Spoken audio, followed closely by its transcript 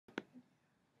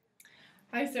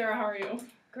Hi Sarah, how are you?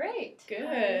 Great. Good.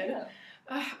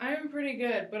 How are you? I'm pretty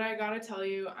good, but I gotta tell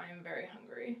you, I'm very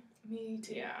hungry. Me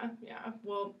too. Yeah.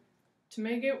 Well, to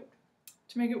make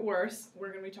it worse,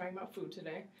 we're gonna be talking about food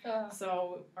today,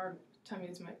 so our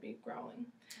tummies might be growling.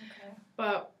 Okay.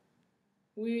 But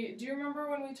do you remember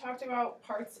when we talked about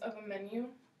parts of a menu?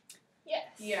 Yes.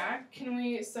 Yeah.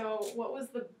 So what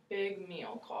was the big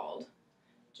meal called?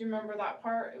 Do you remember that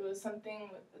part? It was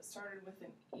something that started with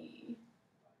an E.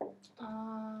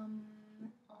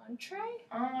 Entree?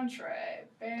 Entree.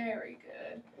 Very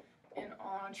good. An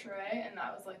entree, and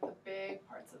that was like the big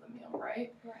parts of the meal,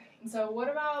 right? Right. And so what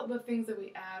about the things that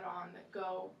we add on that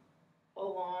go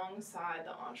alongside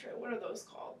the entree? What are those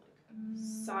called?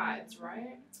 Like sides,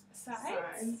 right?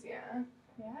 Sides? Yeah.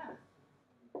 Yeah.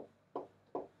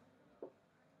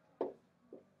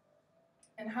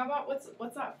 And how about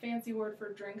what's that fancy word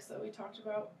for drinks that we talked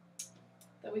about?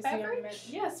 That we see Beverage? on the menu?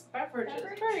 Yes, beverages.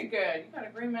 Beverage? Very good. You got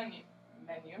a great menu.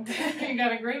 You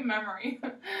got a great memory.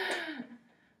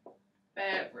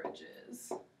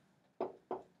 Beverages.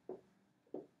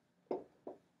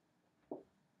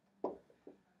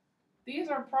 These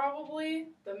are probably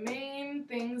the main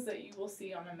things that you will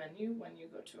see on a menu when you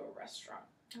go to a restaurant.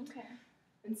 Okay.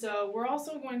 And so we're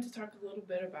also going to talk a little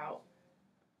bit about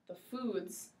the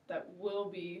foods that will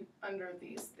be under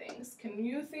these things. Can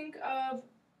you think of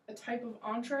a type of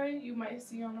entree you might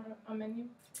see on a menu?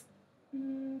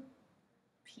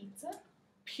 Pizza?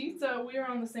 Pizza, we are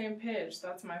on the same page.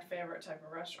 That's my favorite type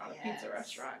of restaurant, a pizza Yes.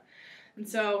 restaurant. And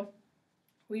so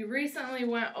we recently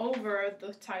went over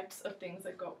the types of things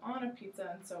that go on a pizza,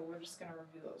 and so we're just going to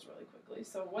review those really quickly.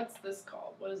 So what's this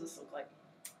called? What does this look like?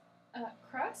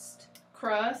 Crust?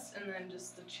 Crust, and then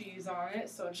just the cheese on it.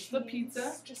 So just the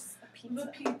pizza. Just a pizza. The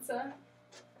pizza.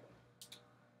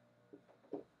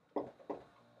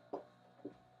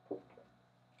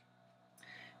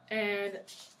 And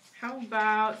how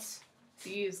about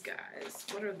these guys?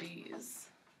 What are these?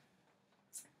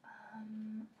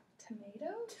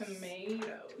 Tomatoes?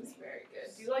 Tomatoes. Very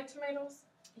good. Do you like tomatoes?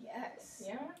 Yes.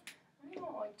 Yeah? I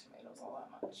don't like tomatoes all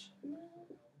that much.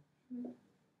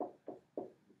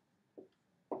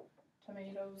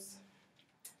 Tomatoes.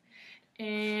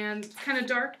 And it's kind of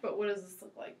dark, but what does this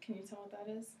look like? Can you tell what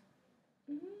that is?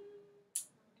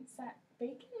 Is that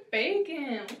bacon?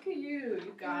 Bacon! Look at you.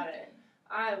 You got it.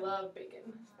 I love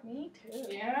bacon. Me too.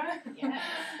 Yeah? Yes.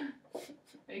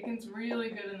 Bacon's really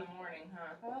good in the morning,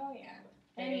 huh? Oh, yeah.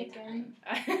 Anytime.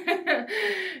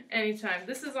 Anytime.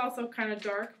 This is also kind of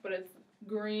dark, but it's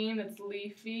green, it's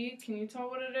leafy. Can you tell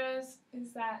what it is?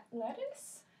 Is that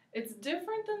lettuce? It's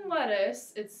different than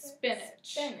lettuce. It's spinach.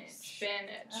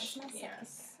 Spinach. That's my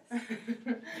Yes.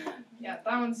 Yeah,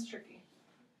 that one's tricky.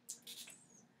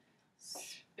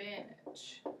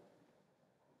 Spinach.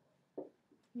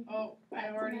 Oh, I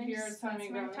already hear a tummy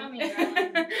growling.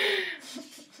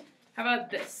 How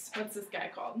about this? What's this guy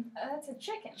called? That's a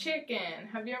chicken. Chicken.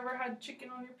 Have you ever had chicken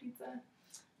on your pizza?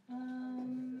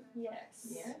 Yes.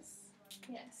 Yes?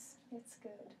 Yes, it's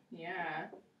good. Yeah.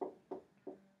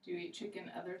 Do you eat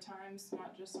chicken other times,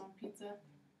 not just on pizza?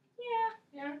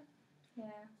 Yeah.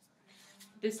 Yeah?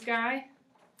 This guy?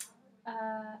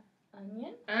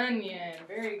 Onion. Onion.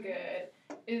 Very good.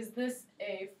 Is this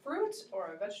a fruit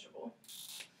or a vegetable?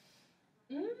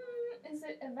 Is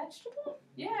it a vegetable?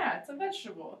 Yeah, it's a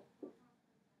vegetable.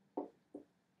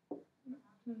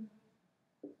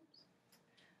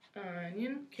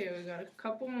 Onion. Okay, we got a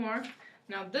couple more.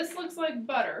 Now this looks like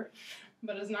butter,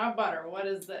 but it's not butter. What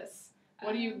is this?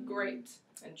 What do you grate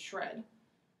and shred?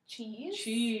 Cheese.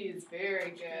 Cheese.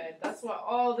 Very good. That's what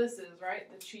all this is, right?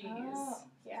 The cheese. Oh,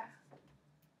 yeah.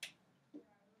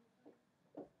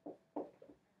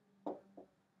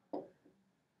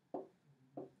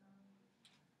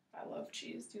 I love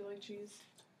cheese. Do you like cheese?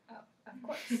 Oh, of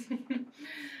course.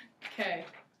 Okay.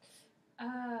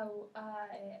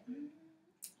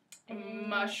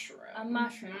 Mushroom. A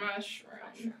mushroom.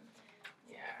 Mushroom.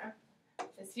 Yeah.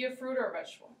 Is he a fruit or a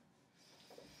vegetable?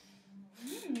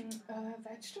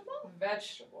 Vegetable?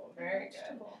 Vegetable. Very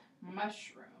Vegetable. good.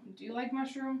 Mushroom. Do you like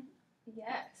mushroom?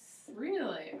 Yes.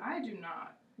 Really? I do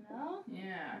not. No?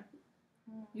 Yeah.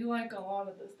 You like a lot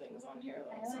of the things on here,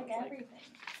 though. I like everything.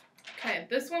 Okay,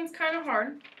 this one's kind of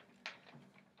hard.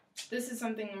 This is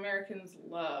something Americans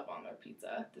love on their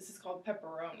pizza. This is called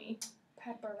pepperoni.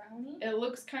 Pepperoni? It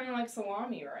looks kind of like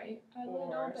salami, right? A or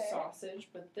little bit. sausage,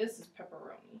 but this is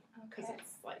pepperoni because Okay. it's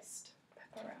sliced.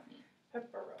 Pepperoni.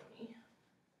 Pepperoni.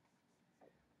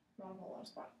 Not a whole lot of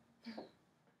spot.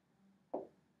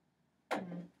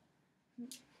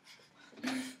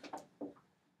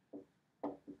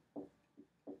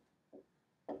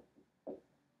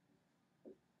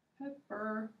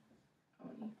 Pepperoni.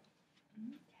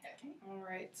 All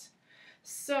right.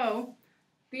 So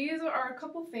these are a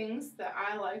couple things that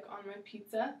I like on my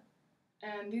pizza.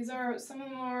 And these are some of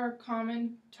the more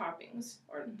common toppings,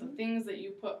 or the things that you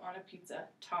put on a pizza,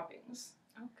 toppings,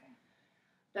 Okay.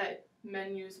 that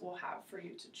menus will have for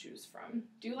you to choose from.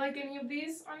 Do you like any of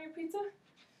these on your pizza?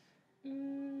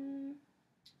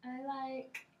 I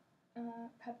like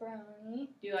pepperoni.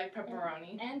 You like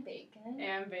pepperoni And bacon.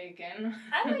 and bacon.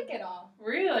 I like it all.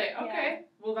 Really? Okay.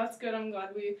 Well, that's good. I'm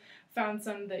glad we found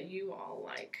some that you all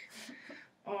like.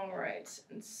 All right.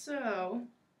 And so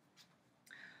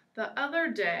the other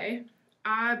day,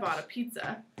 I bought a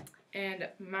pizza, and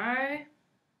because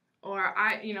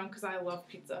I love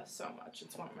pizza so much.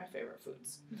 It's one of my favorite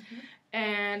foods.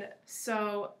 And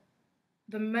so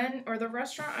the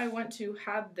restaurant I went to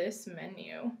had this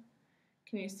menu.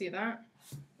 Can you see that?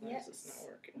 Why is this not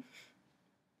working?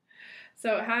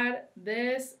 So it had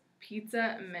this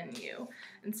pizza menu.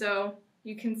 And so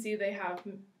you can see they have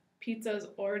pizzas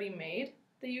already made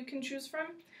that you can choose from.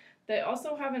 They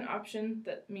also have an option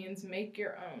that means make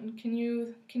your own. Can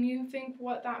you think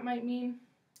what that might mean?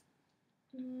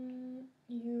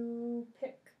 You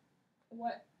pick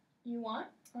what you want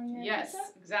on your Yes, pizza?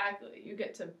 exactly. You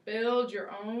get to build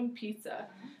your own pizza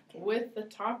with the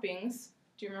toppings.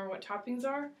 Do you remember what toppings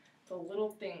are? The little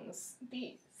things.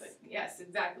 These. Yes,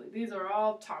 exactly. These are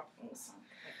all toppings. Okay.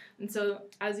 And so,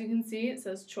 as you can see, it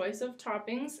says choice of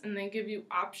toppings, and they give you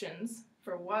options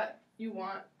for what you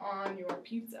want on your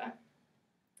pizza.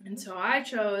 And so I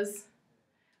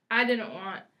didn't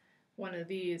want one of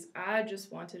these. I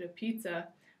just wanted a pizza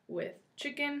with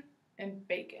chicken and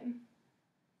bacon.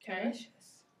 Okay? Delicious.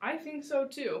 I think so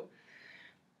too.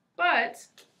 But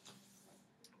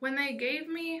when they gave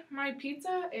me my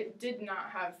pizza, it did not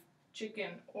have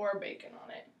chicken or bacon on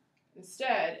it.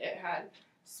 Instead, it had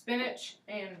spinach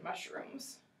and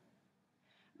mushrooms.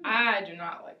 I do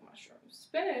not like mushrooms.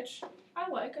 Spinach, I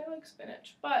like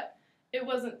spinach, but it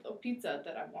wasn't the pizza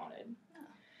that I wanted. Oh.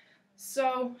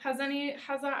 So, has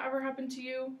that ever happened to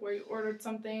you where you ordered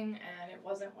something and it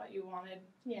wasn't what you wanted?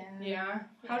 Yeah. Yeah.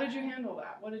 How did you handle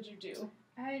that? What did you do?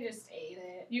 I just ate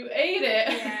it. You ate it?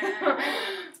 Yeah.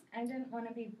 I didn't want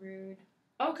to be rude.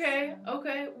 Okay.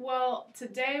 Well,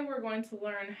 today we're going to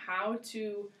learn how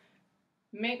to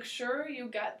make sure you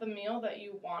get the meal that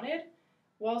you wanted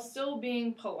while still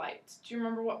being polite. Do you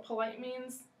remember what polite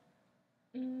means?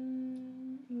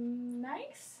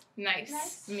 Nice.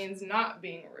 Nice means not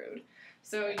being rude.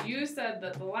 So you said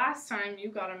that the last time you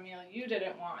got a meal you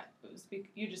didn't want,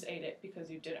 you just ate it because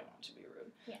you didn't want to be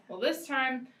rude. Yeah. Well, this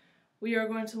time we are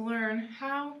going to learn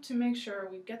how to make sure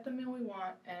we get the meal we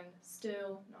want and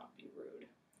still not be rude.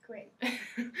 Great.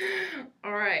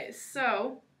 All right,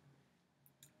 so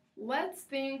let's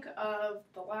think of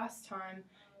the last time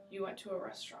you went to a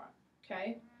restaurant,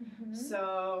 okay?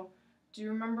 So do you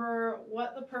remember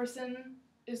what the person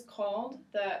is called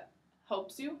that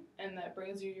helps you and that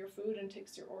brings you your food and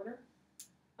takes your order?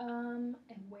 A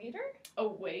waiter? A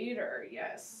waiter,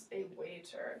 yes, a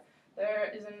waiter.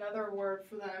 There is another word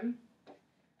for them.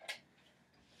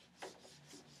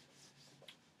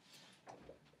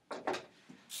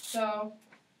 So,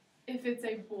 if it's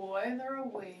a boy, they're a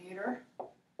waiter.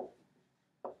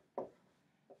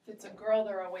 If it's a girl,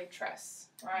 they're a waitress,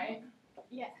 right?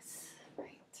 Yes.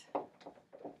 Right.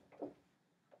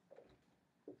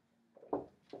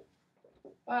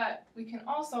 But we can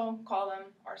also call them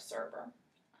our server.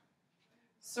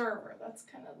 Server, that's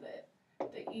kind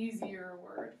of the easier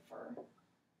word for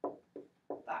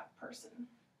that person.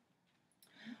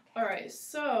 All right,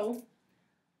 so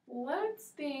let's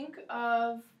think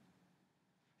of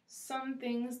some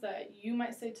things that you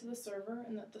might say to the server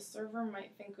and that the server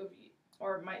might think of you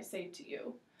or might say to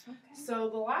you. Okay. So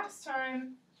the last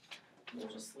time, we'll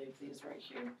just leave these right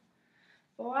here.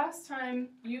 The last time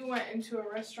you went into a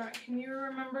restaurant, can you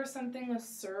remember something a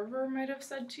server might have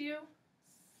said to you?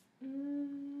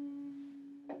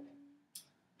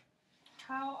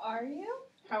 How are you?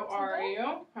 How are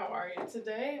you? How are you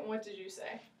today? And what did you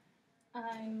say?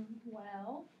 I'm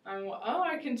well. Oh,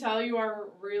 I can tell you are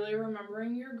really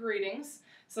remembering your greetings.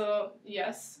 So,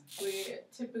 yes, we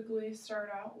typically start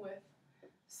out with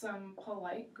some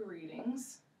polite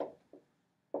greetings.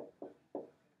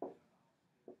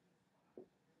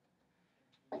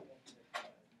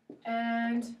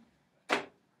 And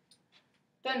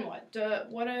then what?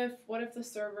 What if the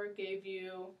server gave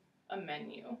you a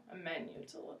menu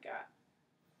to look at?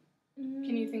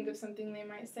 Can you think of something they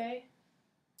might say?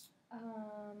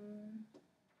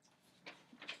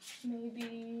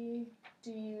 Maybe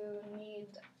do you need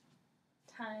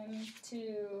time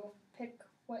to pick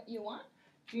what you want?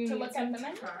 Do you To need look some at the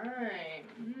menu?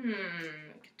 time?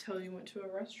 tell you went to a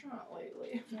restaurant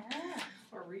lately Yeah.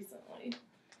 or recently.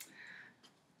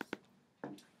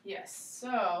 Yes,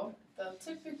 so they'll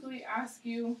typically ask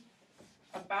you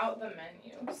about the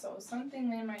menu. So something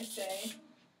they might say,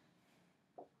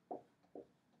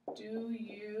 do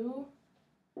you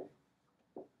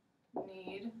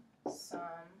need some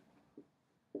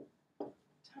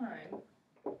time?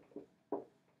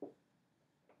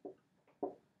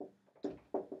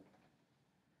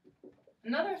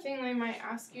 Another thing they might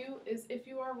ask you is if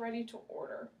you are ready to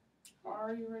order.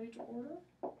 Are you ready to order?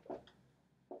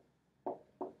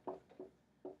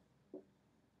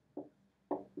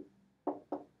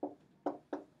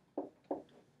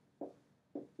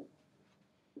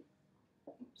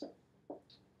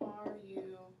 Are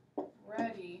you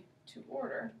ready to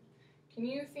order? Can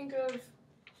you think of,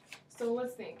 so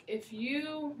let's think, if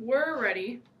you were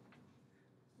ready,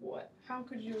 how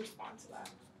could you respond to that?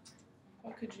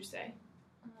 What could you say?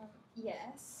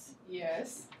 Yes.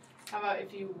 Yes. How about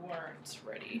if you weren't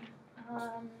ready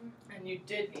and you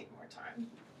did need more time?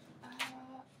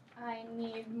 I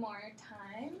need more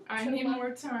time. I to need look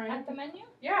more time. At the menu?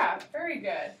 Yeah, very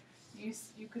good.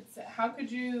 You could say, how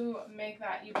could you make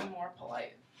that even more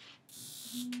polite?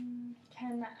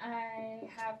 Can I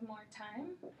have more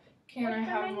time? Can With I the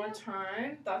have menu? more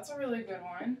time? That's a really good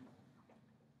one.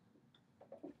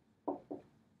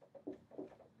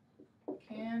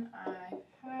 Can I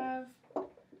have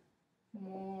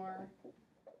more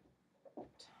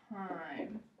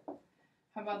time?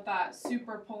 How about that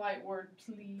super polite word,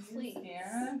 please? Please.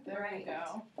 Yeah, there we Right.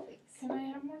 go. Please. Can I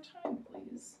have more time,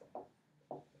 please?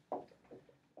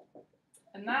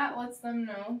 And that lets them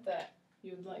know that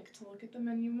you'd like to look at the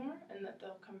menu more and that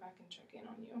they'll come back and check in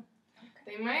on you.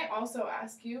 Okay. They might also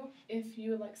ask you if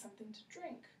you would like something to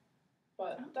drink,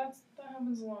 but that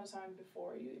happens a lot of time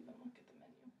before you even look at the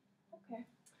menu. Okay.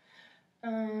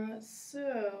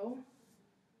 So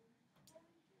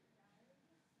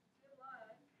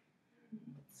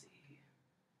let's see.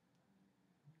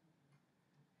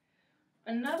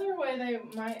 Another way they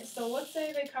might, so let's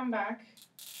say they come back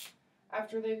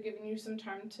after they've given you some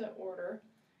time to order.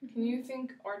 Can you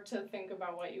think, or to think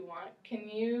about what you want, can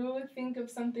you think of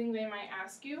something they might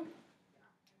ask you?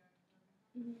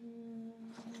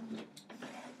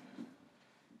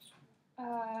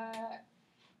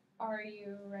 Are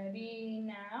you ready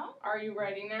now? Are you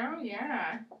ready now?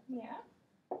 Yeah. Yeah.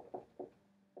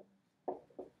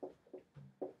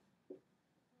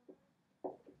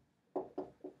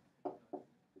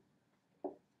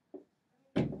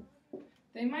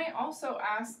 They might also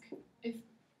ask if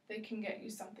they can get you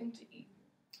something to eat.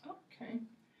 Okay.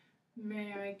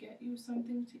 May I get you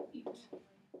something to eat?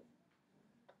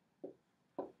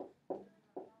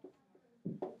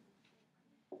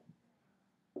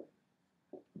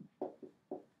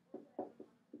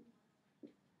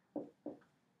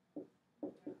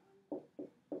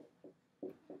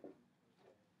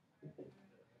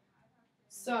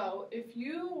 So, if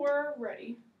you were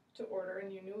ready to order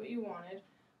and you knew what you wanted,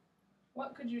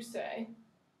 what could you say?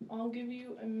 I'll give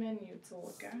you a menu to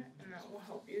look at and that will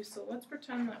help you. So let's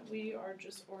pretend that we are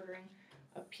just ordering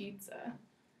a pizza,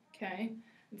 okay?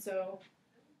 And so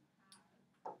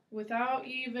without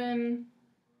even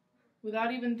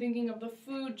thinking of the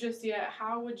food just yet,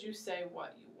 how would you say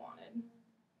what you wanted?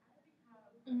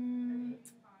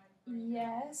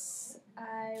 Yes,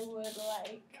 I would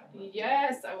like.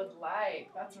 Yes, I would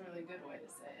like. That's a really good way to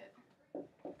say it.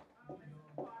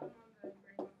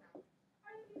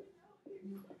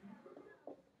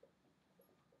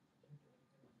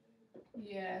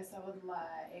 Yes, I would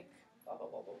like blah blah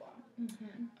blah blah blah.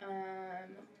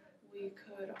 We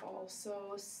could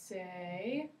also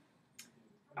say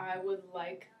I would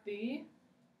like the,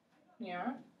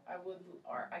 yeah, I would,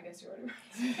 or I guess you already.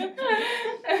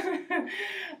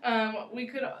 We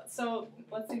could, so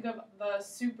let's think of the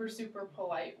super super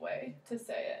polite way to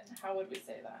say it. How would we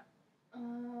say that?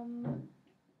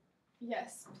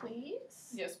 Yes,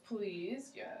 please. Yes,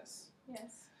 please. Yes.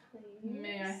 Yes, please.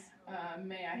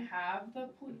 May I have the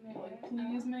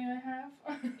please? May I have?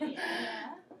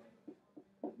 Yeah.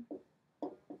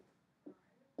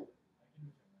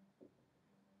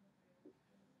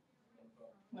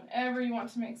 Whenever you want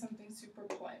to make something super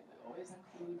polite, we always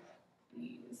include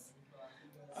these.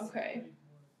 Okay.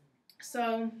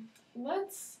 So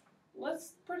let's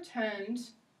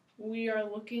pretend we are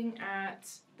looking at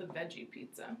the veggie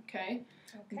pizza, okay?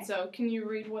 Okay. And so can you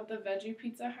read what the veggie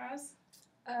pizza has?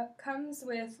 Comes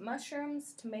with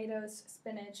mushrooms, tomatoes,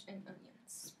 spinach, and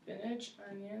onions. Spinach,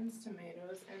 onions,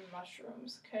 tomatoes, and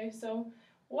mushrooms. Okay, so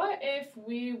what if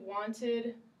we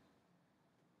wanted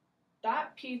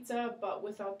that pizza but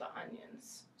without the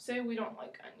onions? Say we don't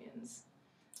like onions.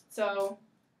 So,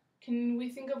 can we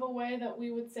think of a way that we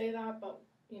would say that, but,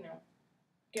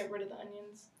 get rid of the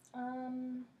onions?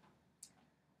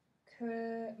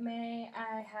 May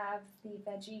I have the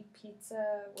veggie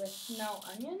pizza with no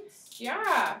onions?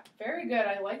 Yeah, very good.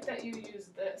 I like that you use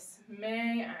this.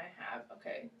 May I have?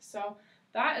 Okay, so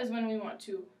that is when we want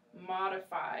to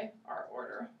modify our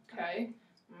order, okay?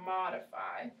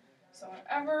 Modify. So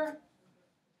whenever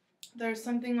there's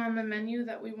something on the menu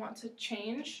that we want to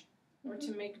change or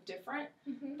to make different,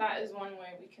 that is one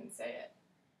way we can say it.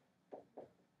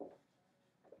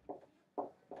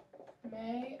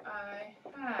 May I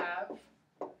have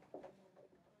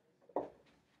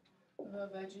the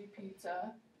veggie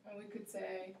pizza? And we could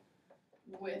say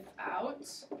without.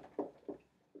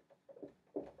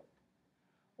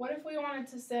 What if we wanted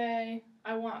to say,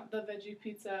 I want the veggie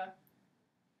pizza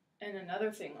and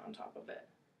another thing on top of it?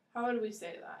 How would we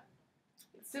say that?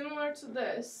 Similar to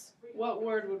this, what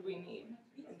word would we need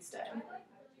instead?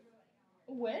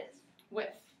 With?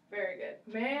 With. Very good.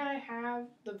 May I have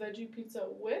the veggie pizza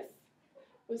with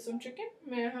some chicken?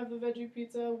 May I have the veggie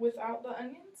pizza without the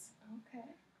onions?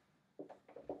 Okay.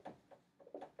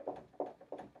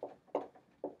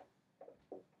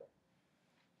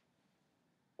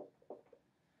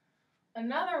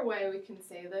 Another way we can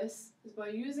say this is by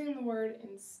using the word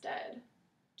instead.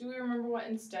 Do we remember what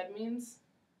instead means?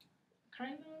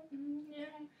 Kind of, yeah.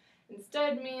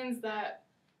 Instead means that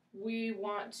we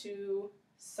want to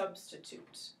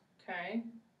substitute, okay?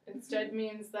 Instead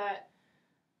means that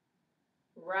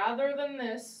rather than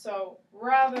this, so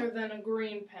rather than a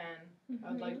green pen,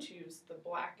 I'd like to use the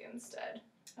black instead.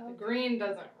 Okay. The green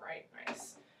doesn't write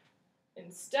nice.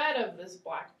 Instead of this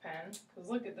black pen, because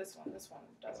look at this one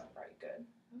doesn't write good.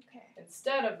 Okay.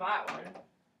 Instead of that one, I'm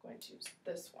going to use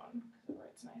this one because it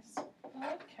writes nice.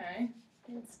 Okay.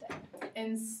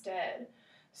 Instead.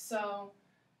 So,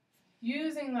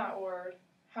 using that word,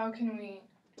 how can we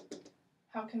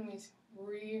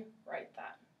rewrite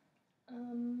that?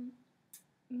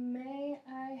 May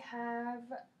I have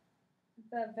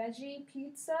the veggie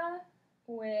pizza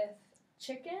with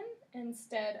chicken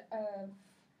instead of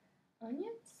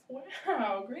onions?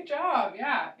 Wow, great job.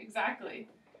 Yeah, exactly.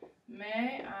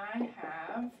 May I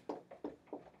have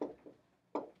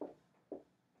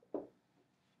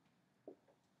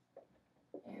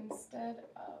instead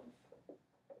of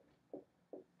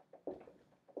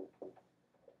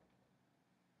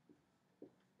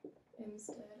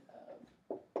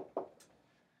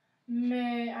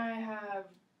may I have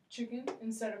chicken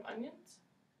instead of onions?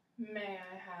 May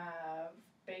I have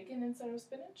bacon instead of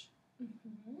spinach?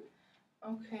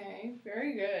 Okay,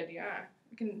 very good, yeah.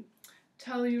 I can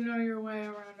tell you know your way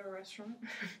around a restaurant.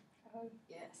 Oh,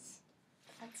 yes.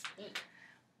 That's neat.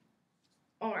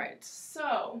 Alright,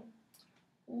 so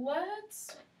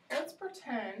let's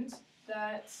pretend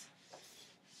that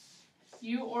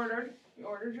you ordered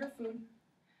your food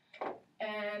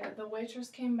and the waitress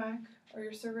came back or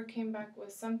your server came back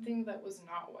with something that was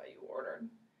not what you ordered.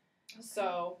 Okay.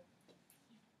 So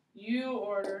you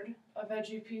ordered a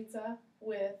veggie pizza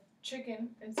with chicken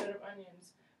instead of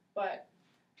onions, but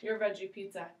your veggie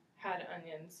pizza had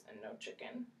onions and no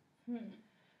chicken.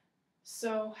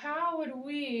 So how would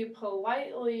we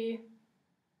politely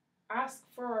ask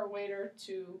for our waiter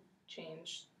to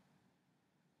change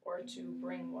or to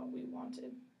bring what we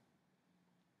wanted?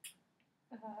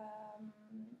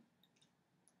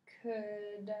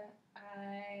 Could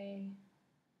I...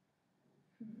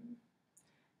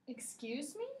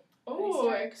 Excuse me? Oh,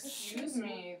 excuse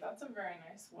me. That's a very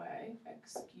nice way.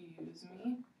 Excuse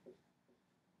me.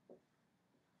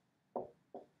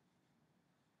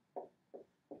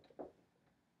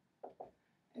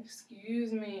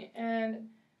 Excuse me. And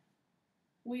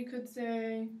we could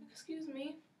say, excuse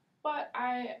me, but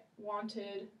I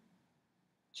wanted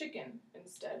chicken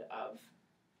instead of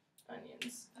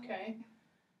onions. Okay?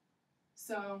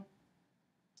 So,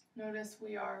 notice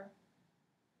we are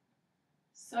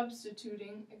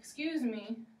substituting excuse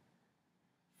me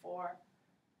for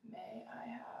may I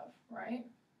have, right?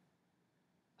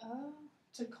 Oh.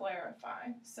 To clarify.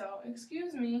 So,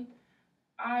 excuse me,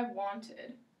 I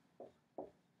wanted.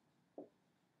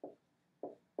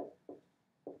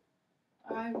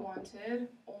 I wanted,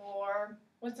 or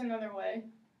what's another way?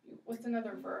 What's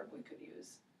another verb we could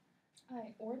use?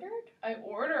 I ordered? I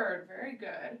ordered. Very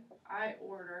good. I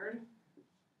ordered.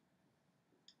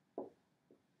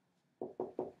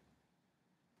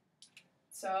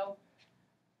 So,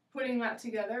 putting that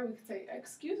together, we could say,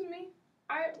 excuse me,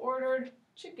 I ordered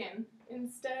chicken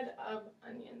instead of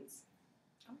onions.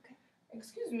 Okay.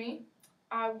 Excuse me,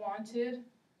 I wanted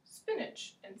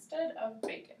spinach instead of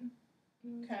bacon.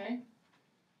 Okay.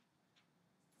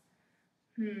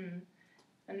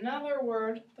 Another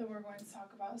word that we're going to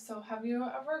talk about. So have you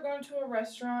ever gone to a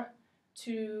restaurant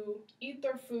to eat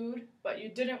their food, but you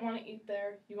didn't want to eat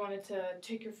there? You wanted to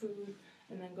take your food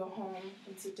and then go home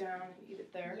and sit down and eat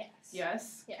it there? Yes.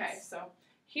 Yes? Okay, so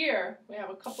here we have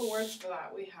a couple words for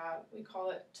that. We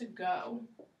call it to go.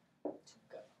 To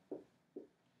go.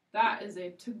 That is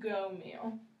a to-go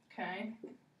meal, okay?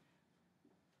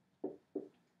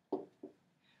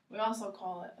 We also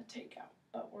call it a takeout,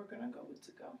 but we're going to go with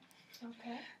to-go.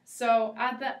 Okay. So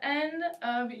at the end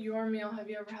of your meal, have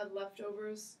you ever had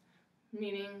leftovers?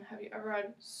 Meaning, have you ever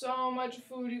had so much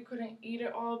food you couldn't eat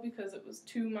it all because it was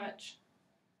too much?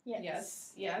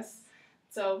 Yes. Yes.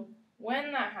 So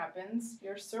when that happens,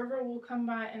 your server will come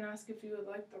by and ask if you would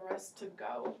like the rest to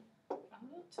go.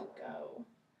 To go.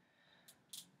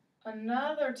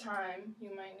 Another time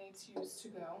you might need to use to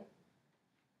go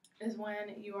is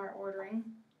when you are ordering.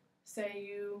 Say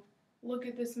you look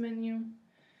at this menu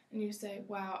and you say,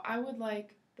 wow, I would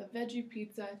like the veggie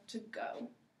pizza to go.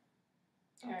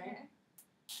 Okay.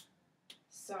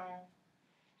 So,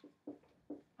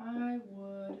 I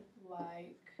would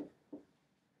like,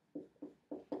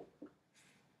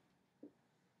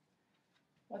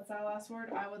 what's that last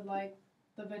word? I would like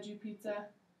the veggie pizza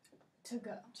To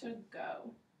go. to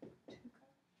go.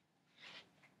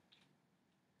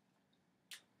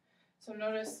 So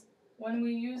notice when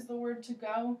we use the word to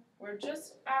go, we're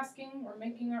just asking, we're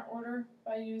making our order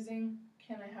by using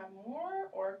can I have more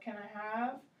or can I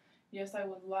have, yes I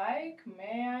would like,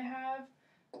 may I have.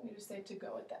 We just say to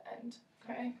go at the end,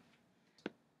 okay?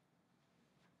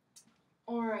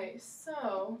 Alright,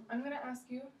 so I'm going to ask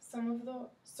you some of the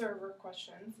server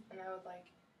questions and I would like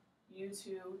you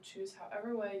to choose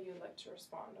however way you'd like to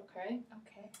respond, okay?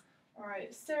 Okay.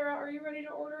 Alright, Sarah, are you ready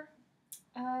to order?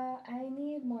 I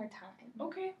need more time.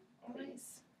 Okay.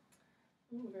 Please.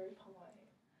 Ooh, very polite.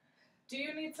 Do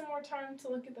you need some more time to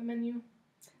look at the menu?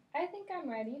 I think I'm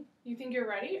ready. You think you're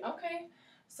ready? Okay.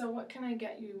 So what can I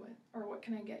get you with, or what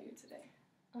can I get you today?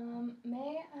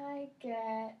 May I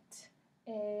get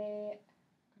a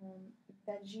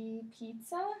veggie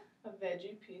pizza? A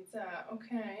veggie pizza.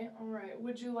 Okay. All right.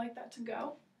 Would you like that to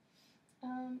go?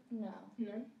 No.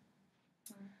 No.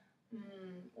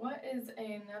 What is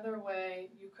another way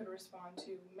you could respond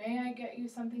to, may I get you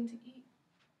something to eat?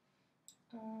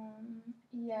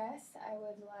 Yes, I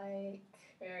would like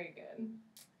Very good.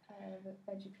 a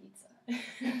veggie pizza.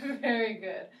 Very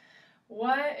good.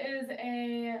 What is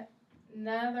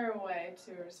another way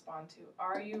to respond to,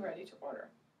 are you ready to order?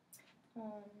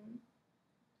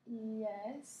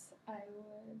 Yes, I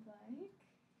would like.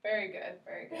 Very good,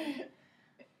 very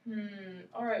good.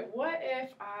 All right, what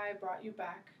if I brought you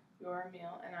back your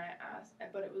meal and I asked,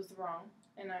 but it was wrong,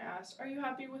 and I asked, are you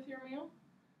happy with your meal?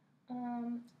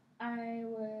 I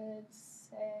would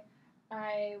say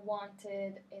I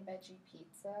wanted a veggie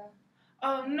pizza.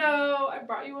 Oh no, I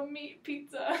brought you a meat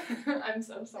pizza. I'm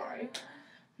so sorry.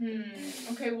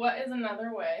 Okay, what is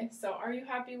another way? So, are you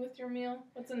happy with your meal?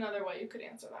 What's another way you could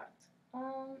answer that?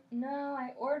 No,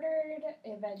 I ordered a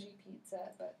veggie pizza,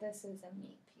 but this is a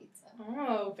meat pizza.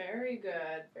 Oh, very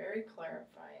good. Very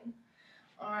clarifying.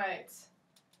 All right.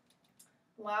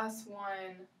 Last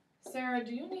one. Sarah,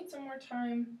 do you need some more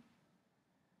time?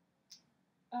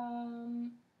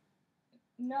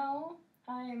 No,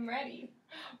 I am ready.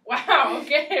 Wow,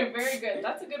 okay, very good.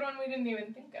 That's a good one we didn't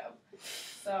even think of.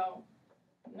 So,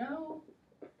 no,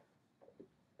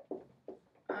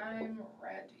 I'm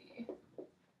ready.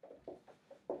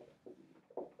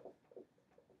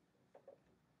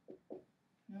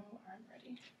 No, I'm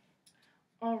ready.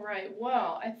 All right,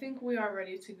 well, I think we are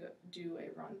ready to do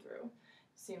a run-through.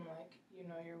 Seem like you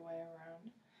know your way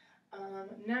around.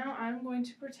 Now I'm going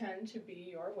to pretend to be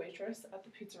your waitress at the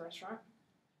pizza restaurant,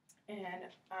 and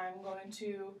I'm going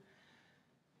to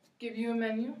give you a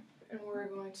menu, and we're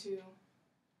going to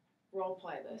role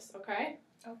play this, okay?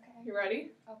 Okay. You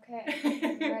ready? Okay.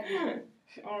 I'm ready.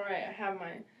 All right, I have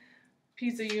my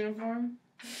pizza uniform.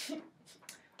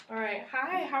 All right,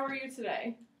 hi, how are you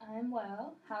today? I'm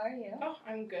well. How are you? Oh,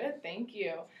 I'm good, thank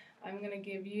you. I'm going to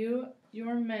give you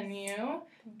your menu.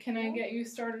 Can I get you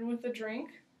started with a drink?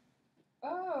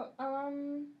 Oh,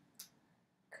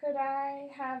 could I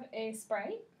have a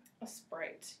Sprite? A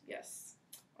Sprite, yes.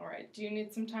 All right, do you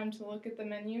need some time to look at the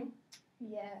menu?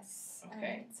 Yes. Okay.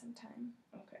 I need some time.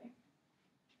 Okay.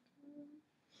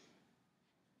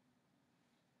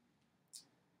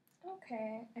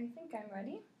 Okay, I think I'm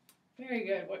ready. Very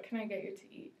good. What can I get you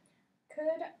to eat?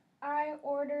 Could I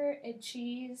order a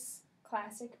cheese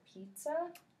classic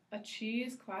pizza? A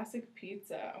cheese classic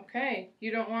pizza. Okay. You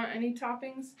don't want any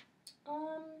toppings?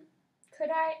 Could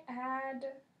I add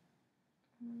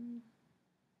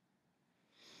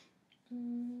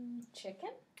Chicken?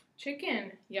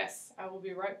 Chicken. Yes, I will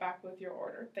be right back with your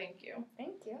order. Thank you.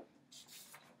 Thank you.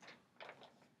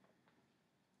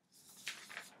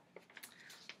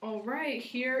 All right,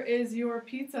 here is your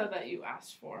pizza that you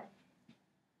asked for.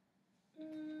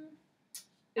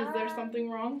 Is there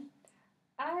something wrong?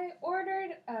 I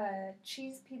ordered a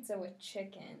cheese pizza with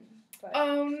chicken, but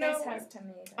Oh, no. this has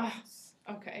tomatoes.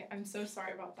 Okay, I'm so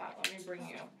sorry about that. Let me bring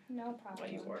you No problem.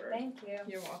 what you ordered. Thank you.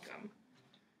 You're welcome.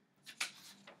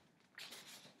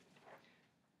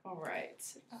 All right,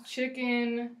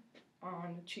 chicken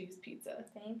on cheese pizza.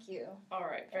 Thank you. All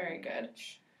right, very good.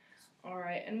 All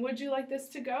right, and would you like this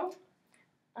to go?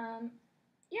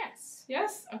 Yes.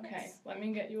 Yes? Okay, Yes. let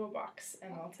me get you a box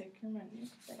and I'll take your menu.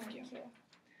 Thank you.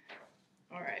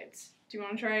 All right, do you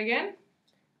want to try again?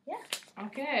 Yeah.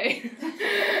 Okay.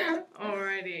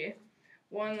 Alrighty,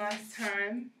 one last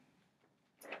time.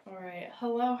 All right,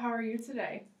 hello, how are you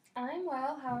today? I'm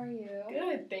well. How are you?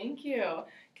 Good, thank you.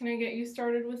 Can I get you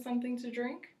started with something to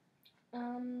drink?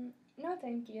 No,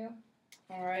 thank you.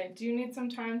 All right, do you need some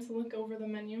time to look over the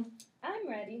menu? I'm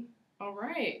ready. All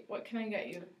right, what can I get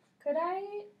you? Could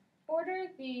I order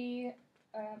the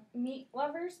meat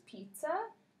lovers pizza?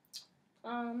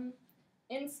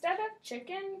 Instead of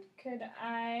chicken, could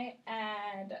I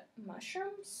add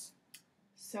mushrooms?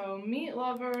 So, meat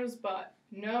lovers, but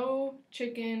no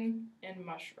chicken and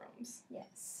mushrooms.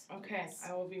 Yes. Okay, Yes.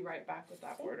 I will be right back with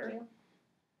that Thank order. you.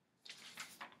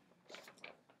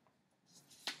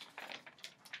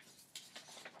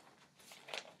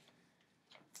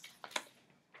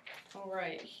 All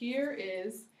right, here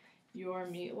is your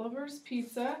meat lovers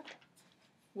pizza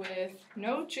with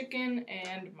no chicken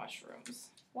and mushrooms.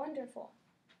 Wonderful.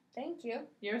 Thank you.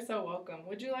 You're so welcome.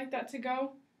 Would you like that to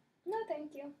go? No,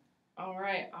 thank you. All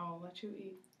right, I'll let you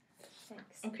eat.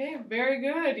 Thanks. Okay, very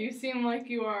good. You seem like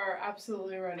you are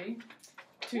absolutely ready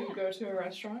to go to a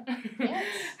restaurant. Yes.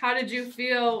 How did you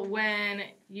feel when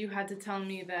you had to tell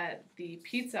me that the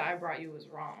pizza I brought you was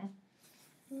wrong?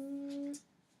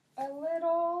 A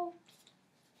little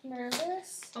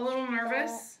nervous. A little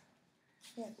nervous?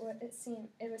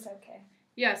 It was okay.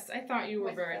 Yes, I thought you were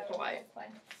With very the polite. play.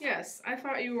 Yes, I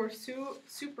thought you were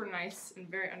super nice and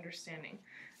very understanding.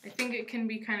 I think it can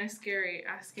be kind of scary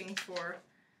asking for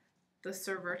the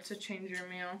server to change your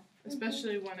meal,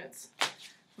 especially when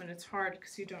it's hard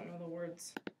because you don't know the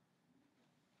words.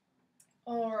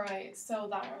 All right, so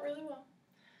that went really well.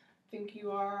 I think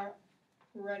you are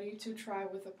ready to try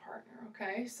with a partner,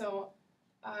 okay? So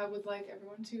I would like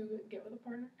everyone to get with a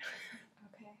partner.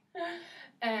 Okay.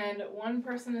 And one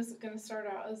person is going to start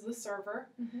out as the server,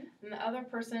 Mhm. and the other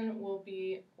person will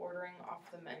be ordering off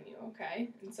the menu,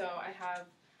 okay? And so I have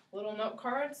little note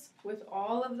cards with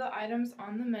all of the items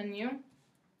on the menu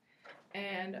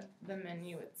and the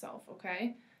menu itself,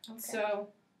 okay? Okay. So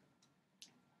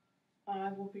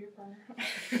I will be your partner.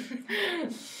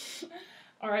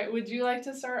 All right, would you like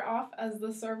to start off as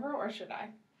the server or should I?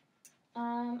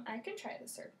 I can try the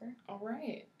server. All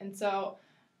right, and so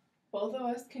both of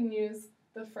us can use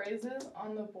the phrases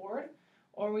on the board,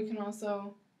 or we can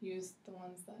also use the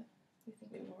ones that You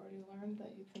think we've already learned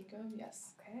that you think of.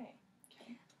 Yes. Okay.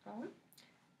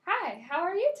 Hi, how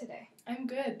are you today? I'm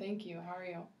good, thank you. How are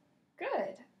you?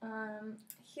 Good.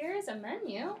 Here's a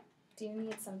menu. Do you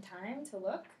need some time to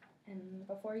look and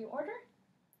before you order?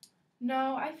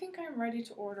 No, I think I'm ready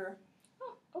to order.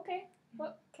 Oh, okay.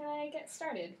 What can I get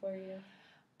started for you?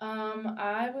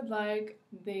 I would like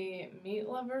the meat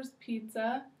lovers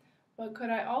pizza, but could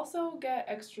I also get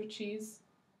extra cheese?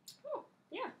 Oh,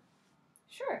 yeah.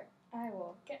 Sure. I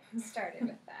will get started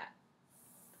with that.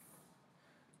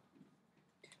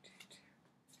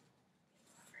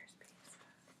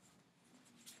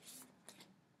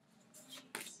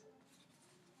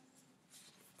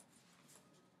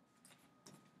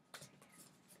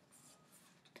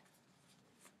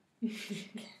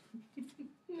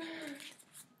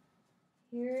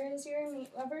 Here is your meat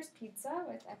lovers pizza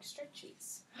with extra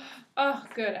cheese. Oh,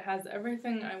 good. It has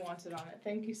everything I wanted on it.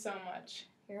 Thank you so much.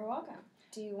 You're welcome.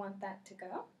 Do you want that to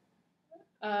go?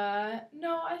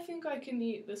 No, I think I can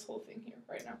eat this whole thing here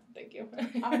right now. Thank you.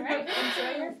 All right.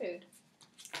 Enjoy your food.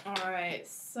 All right.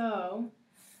 So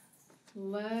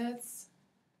let's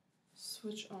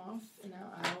switch off.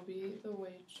 Now I will be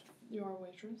your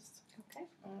waitress. Okay.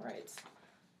 All right.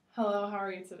 Hello. How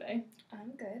are you today?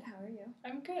 I'm good. How are you?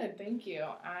 I'm good, thank you.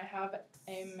 I have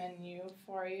a menu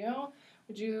for you.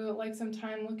 Would you like some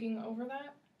time looking over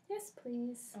that? Yes,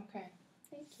 please. Okay.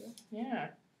 Thank you. Yeah.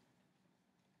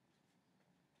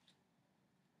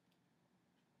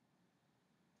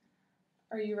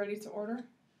 Are you ready to order?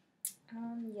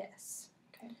 Yes.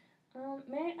 Okay.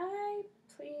 May I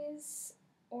please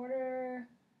order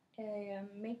a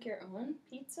make your own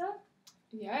pizza.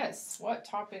 Yes. What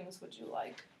toppings would you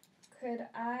like? Could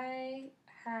I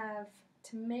have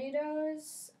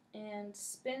tomatoes and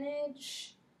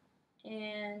spinach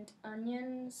and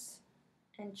onions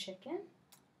and chicken?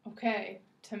 Okay.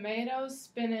 Tomatoes,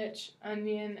 spinach,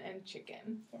 onion, and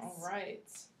chicken. Yes. All right.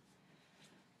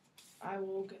 I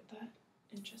will get that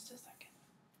in just a second.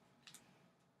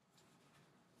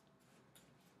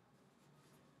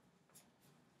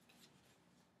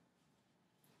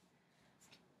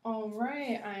 All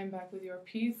right, I am back with your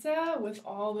pizza with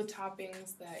all the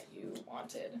toppings that you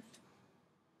wanted.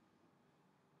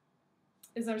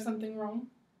 Is there something wrong?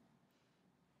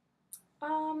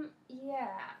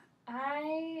 Yeah.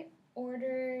 I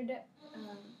ordered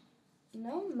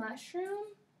no mushroom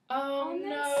Oh on this,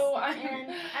 no,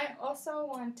 and I also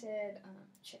wanted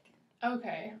chicken.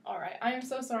 Okay, all right. I am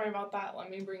so sorry about that. Let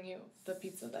me bring you the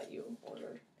pizza that you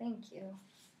ordered. Thank you.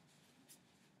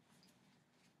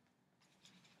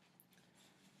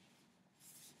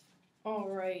 All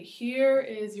right, here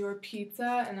is your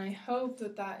pizza, and I hope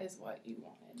that that is what you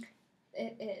wanted.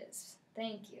 It is.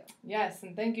 Thank you. Yes,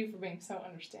 and thank you for being so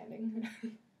understanding.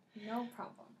 No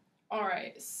problem. All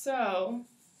right, so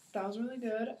that was really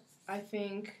good. I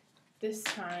think this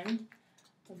time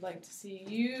I'd like to see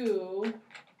you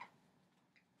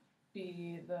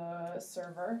be the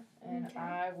server, and Okay.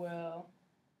 I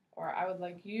would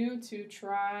like you to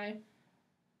try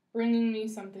bringing me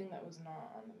something that was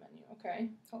not on the menu, okay?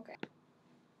 Okay.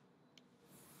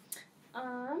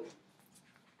 Hello,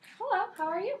 how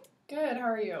are you? Good, how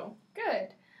are you?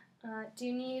 Good. Do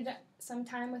you need some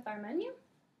time with our menu?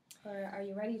 Or are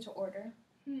you ready to order?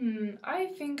 I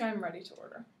think I'm ready to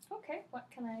order. Okay, what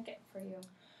can I get for you?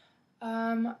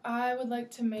 I would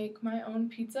like to make my own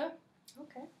pizza,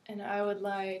 Okay. and I would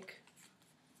like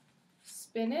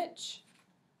spinach,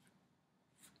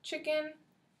 chicken,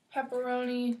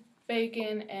 pepperoni,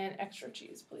 bacon, and extra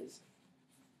cheese, please.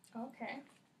 Okay.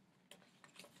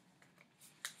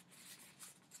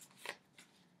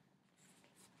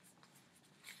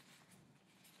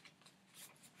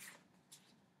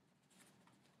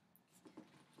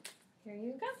 Here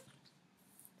you go.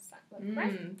 Does that look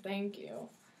right? Thank you.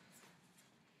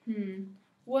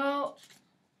 Well,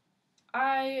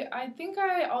 I think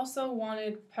I also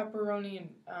wanted pepperoni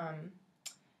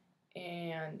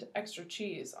and extra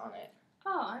cheese on it.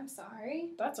 Oh, I'm sorry.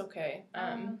 That's okay.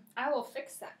 I will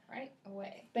fix that right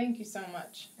away. Thank you so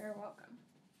much. You're welcome.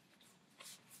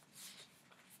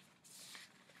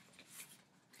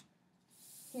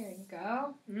 Here you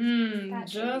go. That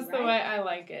should be Just the right. way I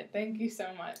like it. Thank you so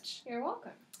much. You're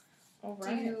welcome. All Do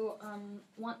right. you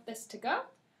want this to go?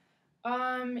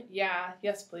 Yeah,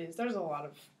 yes, please. There's a lot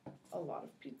of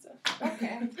pizza.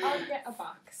 Okay, I'll get a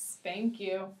box. Thank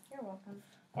you. You're welcome.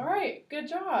 All right, good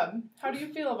job. How do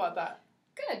you feel about that?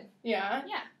 Good. Yeah?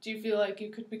 Yeah. Do you feel like you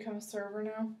could become a server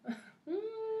now?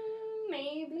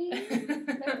 Maybe.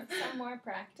 With some more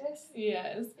practice.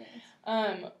 Yes.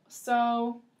 Yes.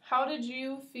 So how did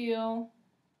you feel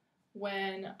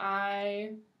when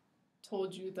I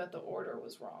told you that the order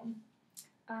was wrong?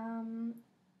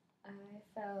 I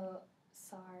felt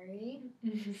sorry.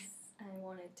 I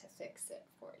wanted to fix it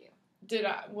for you.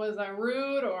 Was I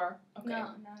rude or okay?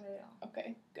 No, not at all.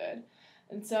 Okay, good.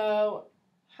 And so,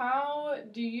 how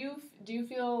do you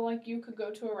feel like you could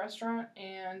go to a restaurant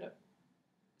and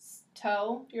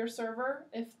tell your server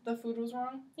if the food was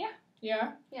wrong? Yeah.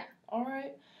 Yeah? Yeah. All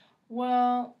right.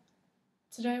 Well,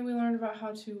 today we learned about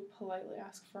how to politely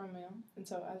ask for a meal. And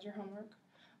so, as your homework,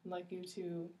 I'd like you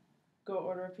to go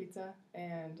order a pizza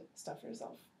and stuff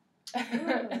yourself. I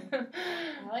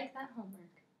like that homework.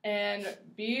 And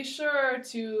be sure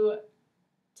to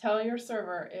tell your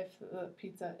server if the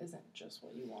pizza isn't just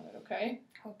what you wanted, okay?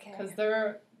 Okay. Because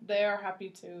they are happy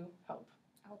to help.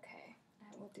 Okay,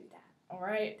 I will do that. All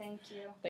right. Thank you.